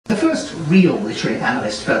real literary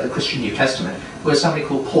analyst for the Christian New Testament was somebody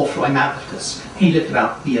called Porphyry. He lived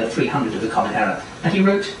about the year 300 of the Common Era, and he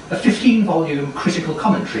wrote a 15-volume critical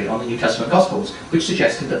commentary on the New Testament Gospels, which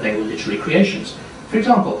suggested that they were literary creations. For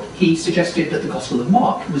example, he suggested that the Gospel of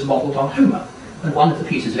Mark was modelled on Homer, and one of the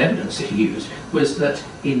pieces of evidence that he used was that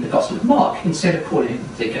in the Gospel of Mark, instead of calling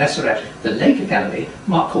the Gennesaret the Lake of Galilee,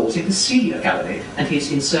 Mark calls it the Sea of Galilee, and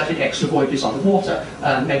he's inserted extra voyages on the water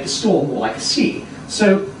and made the storm more like a sea.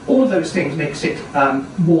 So all of those things makes it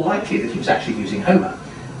more likely that he was actually using Homer.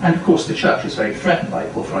 And of course the church was very threatened by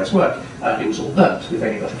Porphyry's work. It was all burnt. We've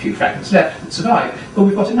only got a few fragments left that survive, but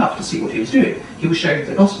we've got enough to see what he was doing. He was showing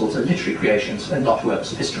that the Gospels are literary creations and not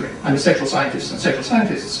works of history. And the social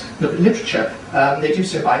scientists look at literature. They do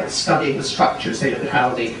so by studying the structures. They look at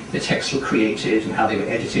how the texts were created and how they were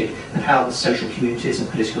edited and how the social communities and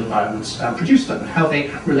political environments produced them and how they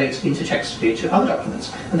relate intertextually to other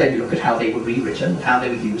documents. And then you look at how they were rewritten and how they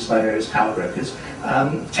were used by various power brokers.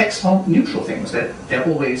 Texts aren't neutral things. They're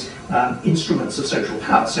always instruments of social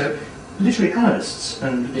power. So literary analysts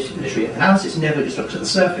and literary analysis never just looks at the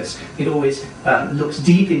surface. It always looks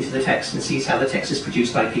deep into the text and sees how the text is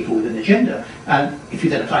produced by people with an agenda. And if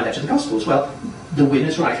you then apply that to the Gospels, well, the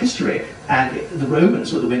winners write history, and the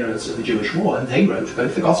Romans were the winners of the Jewish War, and they wrote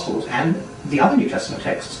both the Gospels and the other New Testament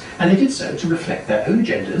texts, and they did so to reflect their own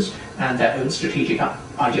agendas and their own strategic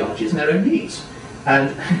ideologies and their own needs.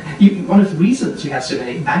 And one of the reasons we have so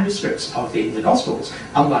many manuscripts of the Gospels,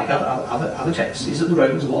 unlike other texts, is that the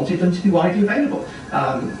Romans wanted them to be widely available.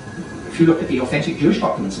 If you look at the authentic Jewish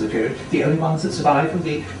documents of the period, the only ones that survive are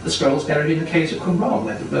the scrolls buried in the caves of Qumran,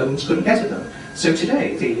 where the Romans couldn't get at them. So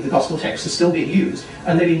today, the Gospel texts are still being used,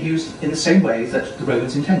 and they're being used in the same way that the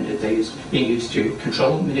Romans intended. They're being used to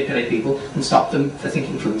control, manipulate people, and stop them from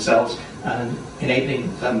thinking for themselves, and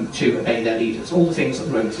enabling them to obey their leaders. All the things that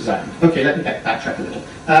the Romans designed. Okay, let me backtrack a little.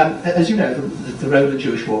 As you know, the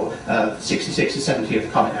Roman-Jewish War, 66 to 70 of the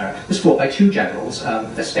Common Era, was fought by two generals,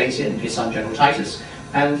 Vespasian and his son General Titus,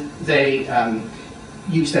 and they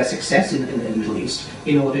used their success in the Middle East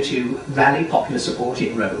in order to rally popular support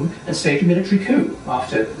in Rome and stage a military coup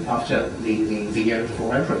after the year of the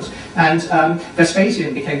four emperors. And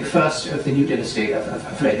Vespasian became the first of the new dynasty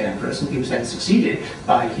of Flavian emperors, and he was then succeeded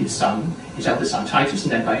by his eldest son Titus,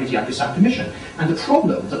 and then by his youngest son Domitian. And the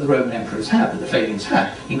problem that the Roman emperors had, that the Flavians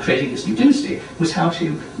had, in creating this new dynasty, was how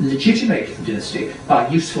to legitimate the dynasty by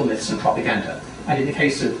useful myths and propaganda. And in the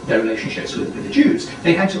case of their relationships with the Jews,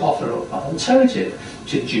 they had to offer an alternative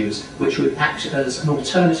to the Jews, which would act as an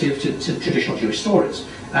alternative to traditional Jewish stories.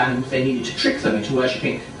 And they needed to trick them into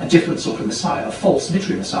worshipping a different sort of Messiah, a false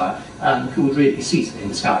literary Messiah, who would really be seen in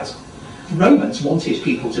disguise. The Romans wanted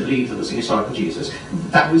people to believe there was a historical Jesus.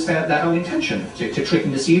 That was their whole intention, to trick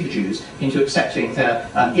and deceive the Jews into accepting their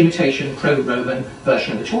imitation, pro-Roman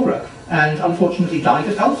version of the Torah. And unfortunately,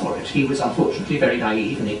 Geiger fell for it. He was unfortunately very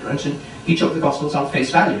naive and ignorant, and he took the Gospels on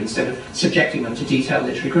face value instead of subjecting them to detailed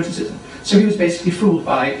literary criticism. So he was basically fooled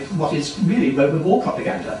by what is really Roman war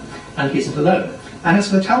propaganda, and he isn't alone. And as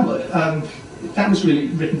for the Talmud, that was really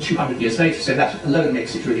written 200 years later, so that alone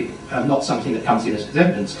makes it really not something that comes in as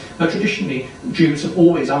evidence. But traditionally, Jews have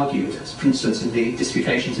always argued, for instance, in the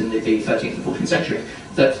disputations in the 13th and 14th century,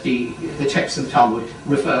 that the texts of the Talmud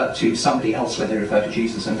refer to somebody else when they refer to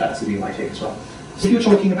Jesus, and that's the view I take as well. So if you're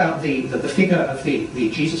talking about the figure of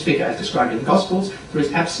the Jesus figure as described in the Gospels, there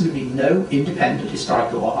is absolutely no independent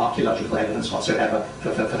historical or archaeological evidence whatsoever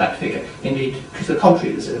for that figure. Indeed, to the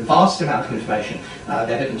contrary, there's a vast amount of information,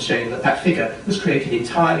 evidence showing that that figure was created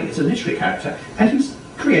entirely as a literary character, and he was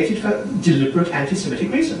created for deliberate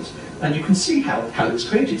anti-Semitic reasons. And you can see how it was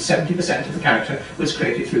created. 70% of the character was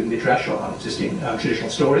created through midrash or existing traditional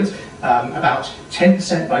stories, about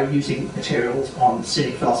 10% by using materials on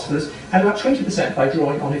Cynic philosophers, and about 20% by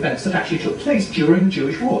drawing on events that actually took place during the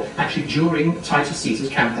Jewish War, actually during Titus Caesar's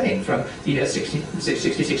campaign from the year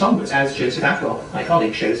 66 onwards, as Joseph Atwell, my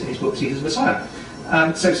colleague, shows in his book Caesar's Messiah.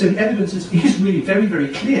 So the evidence is really very, very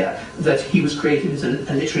clear that he was created as a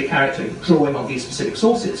literary character drawing on these specific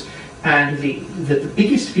sources. And the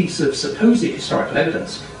biggest piece of supposed historical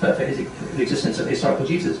evidence for the existence of the historical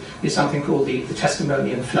Jesus is something called the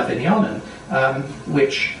Testimonium Flavinianum,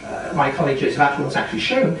 which my colleague Joseph Atwell has actually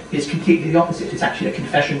shown is completely the opposite. It's actually a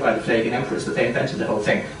confession by the Flavian emperors that they invented the whole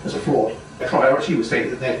thing as a fraud. Their priority was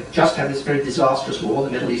that they just had this very disastrous war. The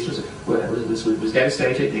Middle East was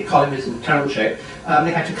devastated. The economy was in terrible shape.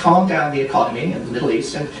 They had to calm down the economy in the Middle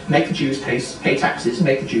East and make the Jews pay taxes and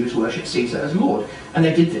make the Jews worship Caesar as Lord. And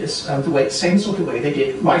they did this the same sort of way they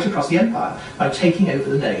did right across the empire, by taking over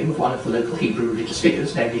the name of one of the local Hebrew religious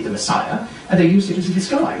figures, namely the Messiah, and they used it as a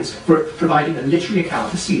disguise for providing a literary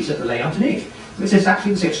account of Caesar that lay underneath. It's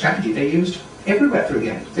exactly the same strategy they used everywhere through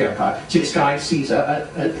the empire to disguise Caesar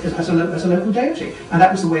as a local deity. And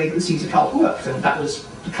that was the way that the Caesar cult worked, and that was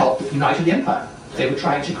the cult that united the empire. They were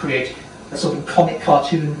trying to create a sort of comic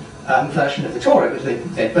cartoon version of the Torah, because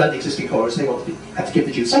they'd burned the existing Torah, so they had to give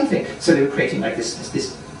the Jews something, so they were creating like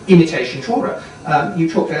this imitation Torah. You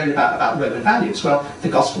talked earlier about Roman values. Well, the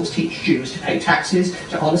Gospels teach Jews to pay taxes,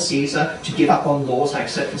 to honour Caesar, to give up on laws like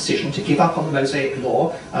circumcision, to give up on the Mosaic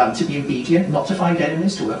law, to be obedient, not to find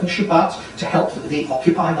enemies, to work on Shabbat, to help the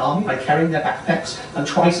occupying army by carrying their backpacks and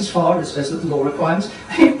twice as far as the law requires.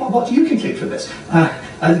 What do you conclude from this?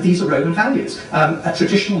 These are Roman values. A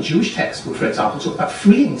traditional Jewish text would, for example, talk about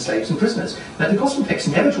freeing slaves and prisoners. But the Gospel texts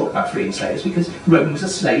never talk about freeing slaves because Rome was a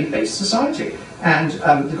slave-based society. And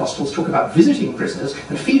the Gospels talk about visiting prisoners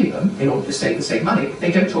and feeding them in order to save money.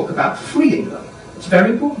 They don't talk about freeing them. It's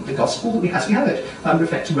very important. The Gospel, as we have it,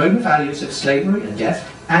 reflects Roman values of slavery and death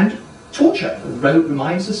and torture. Rome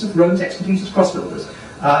reminds us of Rome's expertise as cross-builders,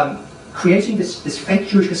 creating this fake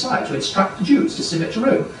Jewish Messiah to instruct the Jews to submit to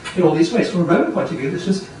Rome in all these ways. From a Roman point of view, this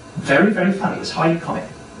was very, very funny. It's highly comic.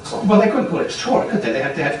 Well, they couldn't call it Torah, could they? They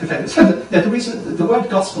had to defend it. So the reason the word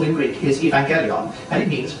gospel in Greek is evangelion, and it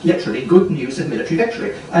means literally good news of military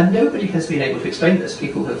victory. And nobody has been able to explain this.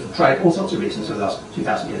 People have tried all sorts of reasons for the last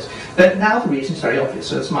 2,000 years. But now the reason is very obvious.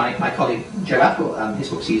 So as my colleague Joe Apple, his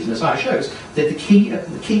book Caesar Messiah, shows, that the key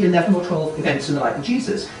 11 or 12 events in the life of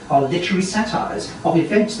Jesus are literary satires of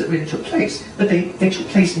events that really took place, but they took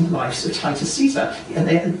place in the lives of Titus Caesar, and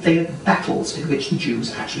they are battles in which the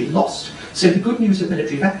Jews actually lost. So the good news of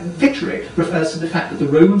military victory refers to the fact that the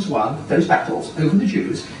Romans won those battles over the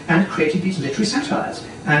Jews and created these literary satires,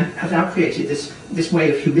 and have now created this way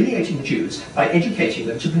of humiliating the Jews by educating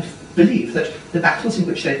them to believe that the battles in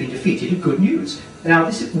which they've been defeated are good news. Now,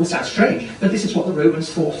 this will sound strange, but this is what the Romans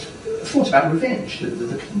thought about revenge.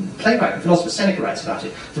 The playwright, the philosopher Seneca writes about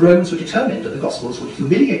it. The Romans were determined that the Gospels would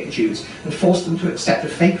humiliate the Jews and force them to accept a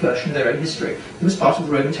fake version of their own history. It was part of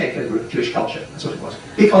the Roman takeover of Jewish culture. That's what it was.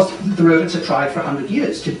 Because the Romans had tried for 100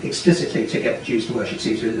 years explicitly to get the Jews to worship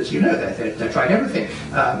Caesar, as you know. They tried everything.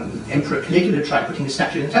 Emperor Caligula tried putting a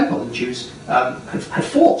statue in the temple, and the Jews had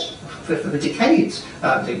fought for the decades.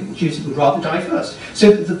 The Jews would rather die first.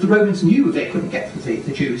 So the Romans knew they couldn't get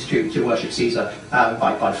the Jews to worship Caesar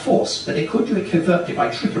by force, but they could do it covertly by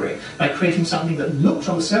trickery, by creating something that looked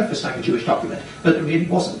on the surface like a Jewish document, but that really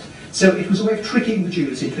wasn't. So it was a way of tricking the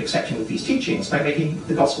Jews into accepting these teachings by making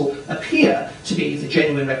the Gospel appear to be the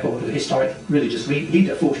genuine record of a historic religious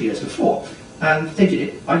leader 40 years before. And they did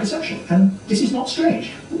it by deception. And this is not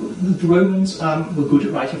strange. The Romans were good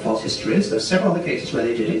at writing false histories. There are several other cases where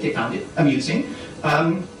they did it. They found it amusing.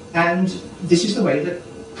 And this is the way that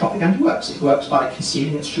propaganda works. It works by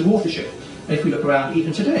concealing its true authorship. And if we look around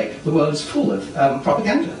even today, the world is full of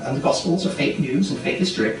propaganda. And the Gospels are fake news and fake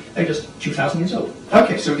history. They're just 2,000 years old.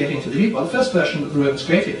 Okay, so we're getting into the deep. Well, the first version that the Romans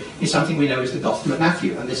created is something we know as the Gospel of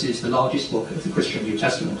Matthew. And this is the largest book of the Christian New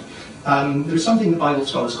Testament. There is something the Bible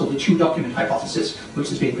scholars call the two-document hypothesis, which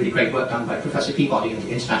has been really great work done by Professor Peabody at the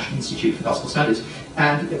International Institute for Gospel Studies.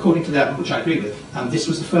 And according to them, which I agree with, this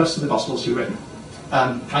was the first of the Gospels to be written.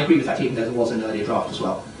 I agree with that, even though there was an earlier draft as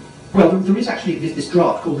well. Well, there is actually this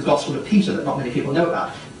draft called the Gospel of Peter that not many people know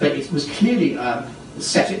about, but it was clearly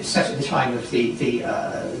set at the time of the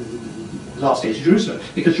last days of Jerusalem,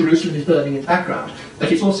 because Jerusalem is burning in the background.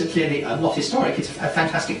 But it's also clearly not historic. It's a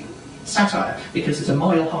fantastic satire, because there's a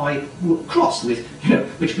mile-high cross with,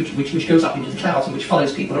 which goes up into the clouds and which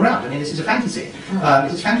follows people around. I mean, this is a fantasy.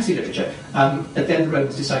 This is fantasy literature. But then the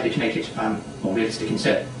Romans decided to make it more realistic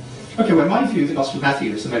instead. Okay, well, in my view, the Gospel of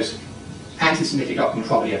Matthew is the most anti-Semitic document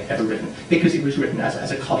probably ever written, because it was written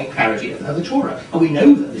as a comic parody of the Torah. And we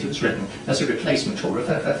know that it was written as a replacement Torah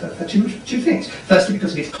for two things. Firstly,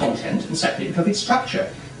 because of its content, and secondly, because of its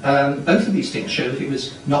structure. Both of these things show that it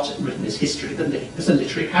was not written as history, but as a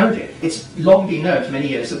literary parody. It's long been known for many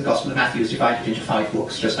years that the Gospel of Matthew is divided into 5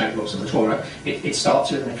 books, just like the books of the Torah. It starts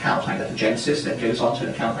with an account like that of Genesis, then goes on to an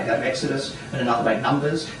account like that of Exodus, and another like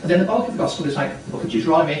Numbers, and then the bulk of the Gospel is like the book of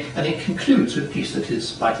Deuteronomy, and it concludes with a piece that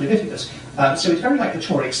is like Leviticus. So it's very like the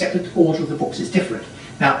Torah, except that the order of the books is different.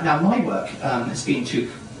 Now my work has been to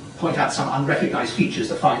point out some unrecognised features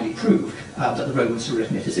that finally prove that the Romans have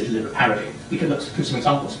written it as a deliberate parody. We can look through some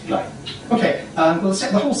examples if you like. Okay, well,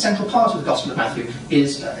 the whole central part of the Gospel of Matthew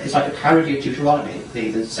is like a parody of Deuteronomy,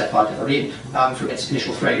 the Sefer Devarim, from its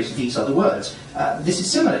initial phrase, "These are the words." This is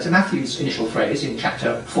similar to Matthew's initial phrase in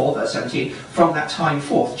chapter 4, verse 17, "From that time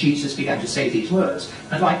forth, Jesus began to say these words."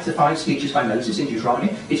 And like the 5 speeches by Moses in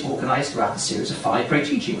Deuteronomy, it's organised throughout a series of 5 great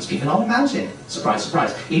teachings given on a mountain. Surprise,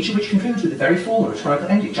 surprise. Each of which concludes with a very formal rhetorical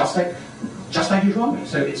ending, just like Deuteronomy.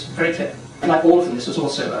 So it's very clear. Like all of them, this was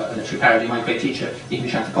also a literary parody. My great teacher,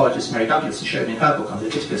 English anthropologist Mary Douglas, has shown in her book on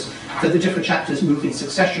Leviticus that the different chapters move in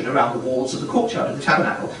succession around the walls of the courtyard of the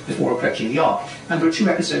tabernacle before approaching the ark. And there are two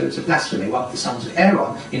episodes of blasphemy, one of the sons of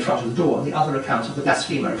Aaron in front of the door, and the other account of the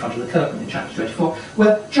blasphemer in front of the curtain in chapter 24,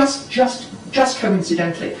 where just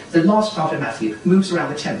coincidentally, the last part of Matthew moves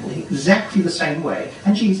around the temple in exactly the same way,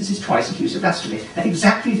 and Jesus is twice accused of blasphemy at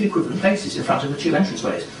exactly the equivalent places in front of the two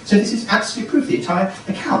entranceways. So this is absolute proof. The entire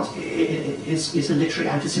account is a literary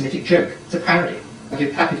anti-Semitic joke. It's a parody. I'm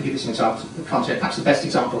happy to give you some examples of content. Perhaps the best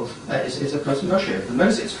example is of course Moshe, the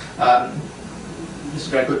Moses. This is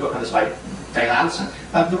a very good book on this by Dale Allison.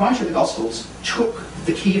 The writer of the Gospels took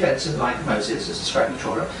the key events in the life of Moses, as described in the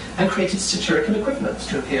Torah, and created satirical equivalents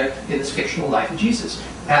to appear in this fictional life of Jesus.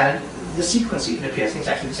 And the sequence even appears in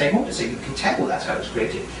exactly the same order, so you can tell that's how it was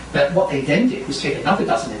created. But what they then did was take another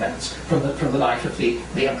dozen events from the life of the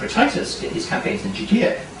Emperor Titus in his campaigns in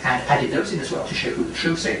Judea, and added those in as well to show who the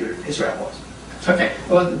true saviour of Israel was. Okay,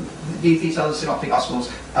 well, these are the Synoptic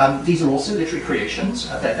Gospels. These are also literary creations.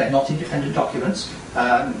 They're not independent documents.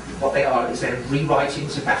 What they are is they're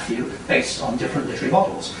rewritings of Matthew based on different literary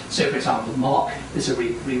models. So, for example, Mark is a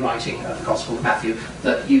rewriting of the Gospel of Matthew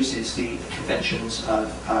that uses the conventions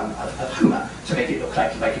of Homer to make it look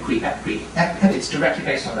like a Greek epic. It's directly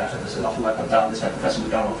based on that, and there's a lot of work done on this by Professor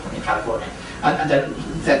McDonald in California. And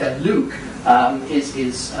then Luke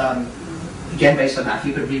is again based on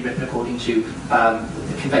Matthew, but rewritten according to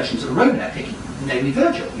the conventions of a Roman epic, namely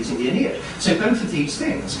Virgil, using the Aeneid. So both of these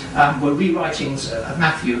things were rewritings of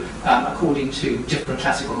Matthew according to different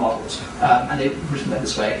classical models, and they were written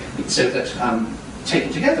this way, so that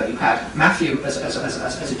taken together you had Matthew as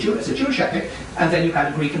a Jewish epic, and then you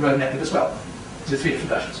had a Greek and Roman epic as well, the three different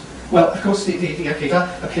versions. Well, of course, the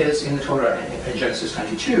Akedah appears in the Torah in Genesis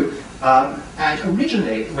 22, and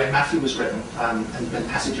originally, when Matthew was written, and when the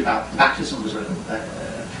passage about baptism was written,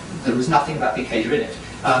 there was nothing about the Akedah in it.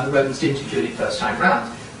 The Romans didn't include it first time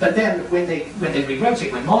round. But then, when they rewrote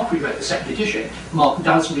it, when Mark rewrote the second edition, Mark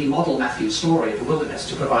does remodel Matthew's story of the wilderness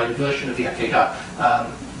to provide a version of the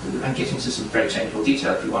Akedah. And get into some very technical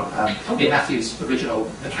detail if you want. In Matthew's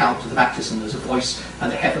original account of the baptism, there's a voice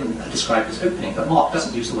and the heaven described as opening, but Mark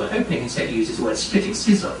doesn't use the word opening, instead he uses the word splitting,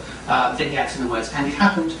 schizo. Then he adds in the words, and it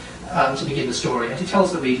happened to begin the story, and he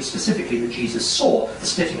tells the reader specifically that Jesus saw the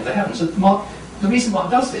splitting of the heavens. So Mark, the reason Mark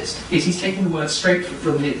does this is he's taking the words straight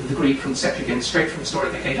from the Greek, from the Septuagint, straight from the story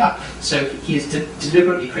of the Akedah. So he is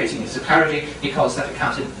deliberately creating it as a parody, because that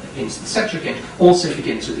account in the Septuagint also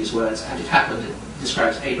begins with these words, and it happened. It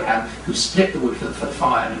describes Abraham who split the wood for the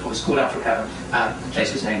fire, and a voice called out from heaven, and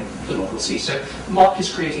placed his name, the Lord will see. So Mark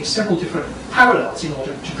is creating several different parallels in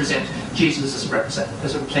order to present Jesus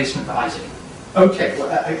as a replacement for Isaac. Okay, well,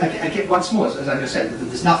 I get once more, as I just said,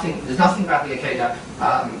 there's nothing about the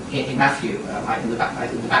Akedah in Matthew, either in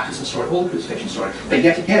the baptism story or the crucifixion story. But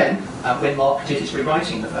yet again, when Mark did his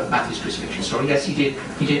rewriting of Matthew's crucifixion story, yes, he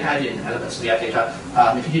did add in elements of the Akedah,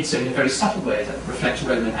 and he did so in a very subtle way that reflects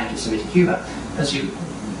Roman anti-Semitic humour. As you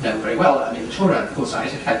know very well, in the Torah, of course,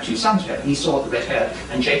 Isaac had two sons together, Esau, the red-haired,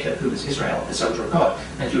 and Jacob, who was Israel, the soldier of God.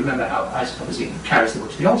 And you remember how Isaac obviously carries the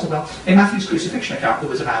wood to the altar. Well, in Matthew's crucifixion account, there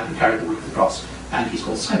was a man who carried the wood to the cross, and he's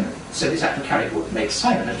called Simon. So this act of carrying wood makes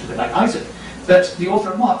Simon a little bit like Isaac. But the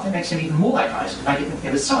author of Mark then makes him even more like Isaac by giving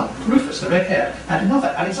him a son, Rufus, the red-haired, and another,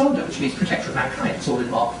 Alexander, which means protector of mankind. It's all in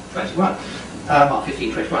Mark 21. Mark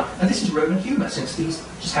 15:21, and this is Roman humour, since these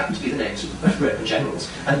just happen to be the names of Roman generals.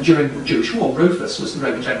 And during the Jewish War, Rufus was the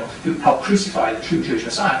Roman general who helped crucify the true Jewish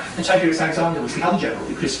Messiah, and Tiberius Alexander was the other general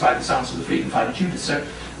who crucified the sons of the freedom fighter Judas. So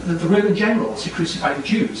the Roman generals who crucified the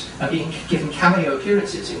Jews are being given cameo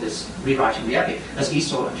appearances in this rewriting of the epic as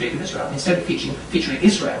Esau and Jacob Israel. Instead of featuring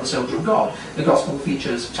Israel, the soldier of God, the Gospel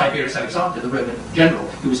features Tiberius Alexander, the Roman general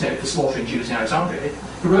who was known for slaughtering Jews in Alexandria.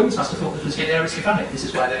 The Romans must have thought this was hilariously funny. This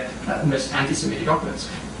is why they're the most anti-Semitic documents.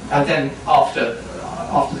 And then after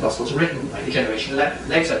the Gospels were written, like a generation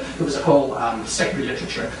later, there was a whole secondary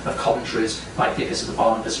literature of commentaries like the Epistle of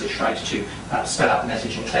Barnabas, which tried to spell out the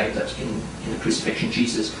message and claim that in the crucifixion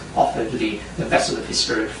Jesus offered the vessel of his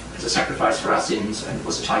spirit as a sacrifice for our sins and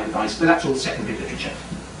was a time device. But that's all secondary literature.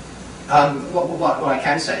 What I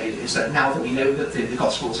can say is that now that we know that the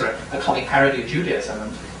Gospels are a comic parody of Judaism,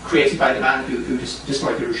 and created by the man who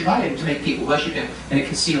destroyed Jerusalem to make people worship him in a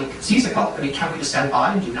concealed Caesar cult, I mean, can we just stand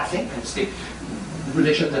by and do nothing? And the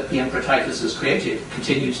religion that the Emperor Titus has created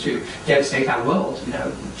continues to devastate our world,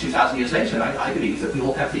 2,000 years later. I believe that we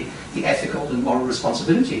all have the ethical and moral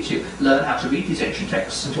responsibility to learn how to read these ancient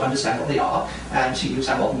texts and to understand what they are, and to use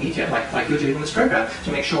our modern media, like you're doing in this program,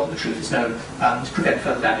 to make sure that the truth is known, to prevent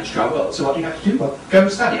further damage to our world. So what do you have to do? Well, go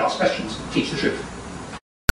and study, ask questions, teach the truth.